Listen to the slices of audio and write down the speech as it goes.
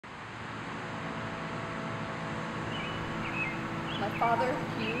My father,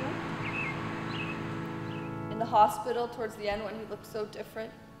 Hugh, in the hospital towards the end when he looked so different,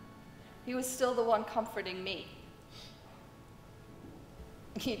 he was still the one comforting me.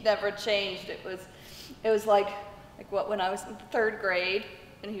 He'd never changed. It was like what, when I was in third grade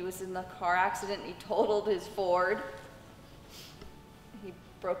and he was in the car accident and he totaled his Ford. He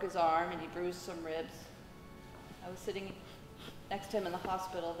broke his arm and he bruised some ribs. I was sitting next to him in the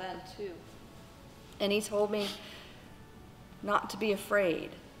hospital then too. And he told me not to be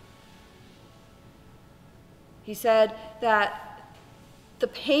afraid. He said that the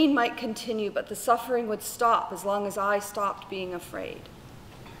pain might continue, but the suffering would stop as long as I stopped being afraid.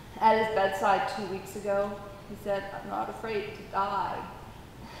 At his bedside 2 weeks ago, he said, "I'm not afraid to die."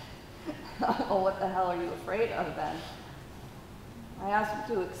 Oh, what the hell are you afraid of then? I asked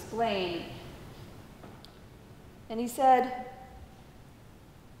him to explain. And he said,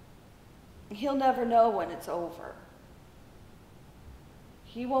 he'll never know when it's over.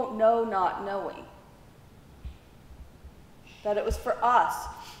 He won't know not knowing. That it was for us,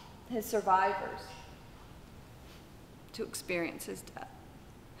 his survivors, to experience his death.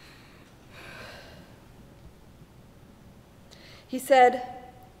 He said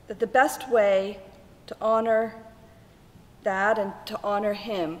that the best way to honor that and to honor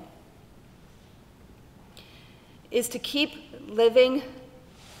him is to keep living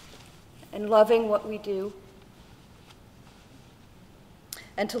and loving what we do,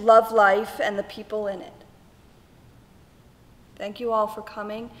 and to love life and the people in it. Thank you all for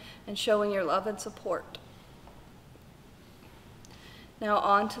coming and showing your love and support. Now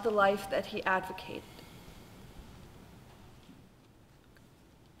on to the life that he advocated.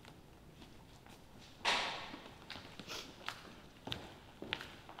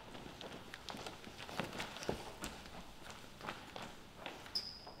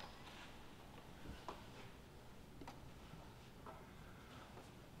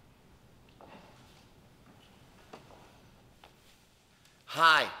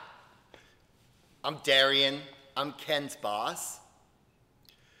 Hi, I'm Darian. I'm Ken's boss.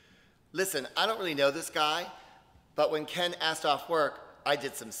 Listen, I don't really know this guy, but when Ken asked off work, I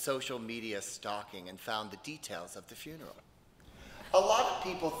did some social media stalking and found the details of the funeral. A lot of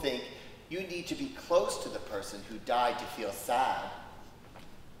people think you need to be close to the person who died to feel sad.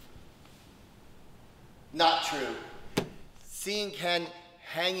 Not true. Seeing Ken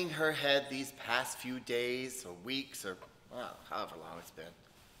hanging her head these past few days or weeks or well, however long it's been,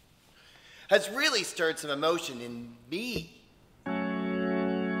 has really stirred some emotion in me. You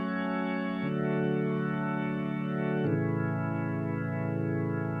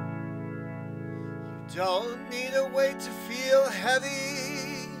don't need a weight to feel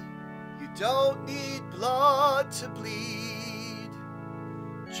heavy. You don't need blood to bleed.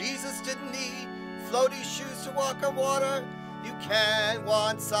 Jesus didn't need floaty shoes to walk on water. You can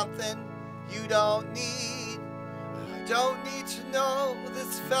want something you don't need. I don't need to know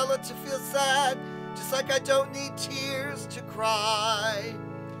this fella to feel sad, just like I don't need tears to cry.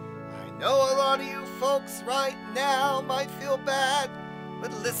 I know a lot of you folks right now might feel bad,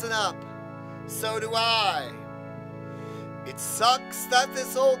 but listen up, so do I. It sucks that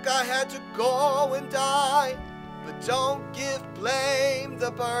this old guy had to go and die, but don't give blame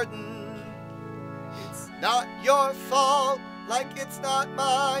the burden. It's not your fault, like it's not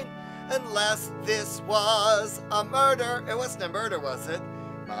mine. Unless this was a murder. It wasn't a murder, was it?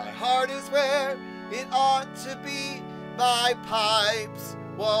 My heart is where it ought to be. My pipes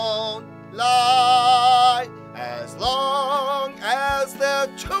won't lie. As long as they're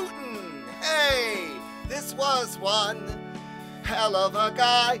tootin'. Hey, this was one hell of a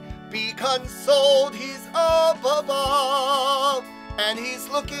guy. Be consoled, he's above all. And he's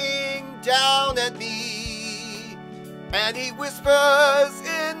looking down at me. And he whispers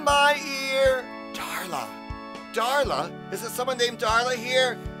in my ear, Darla. Darla? Is there someone named Darla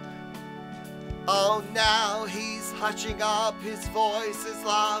here? Oh, now he's hushing up, his voice is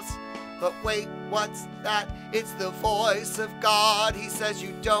lost. But wait, what's that? It's the voice of God. He says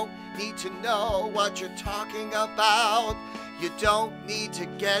you don't need to know what you're talking about. You don't need to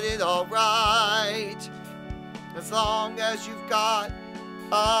get it all right. As long as you've got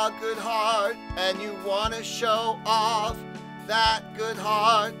a good heart and you want to show off that good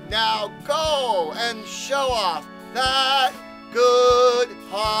heart, now go and show off that good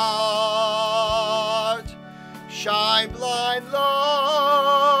heart. Shine, blind light,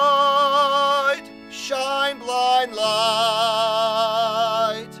 shine, blind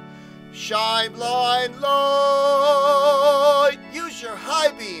light, shine, blind light. Use your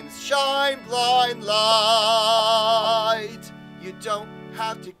high beams, shine, blind light. You don't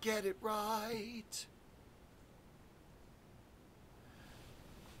have to get it right.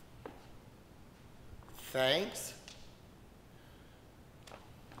 Thanks.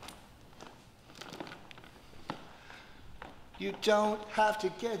 You don't have to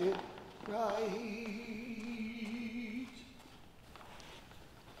get it right.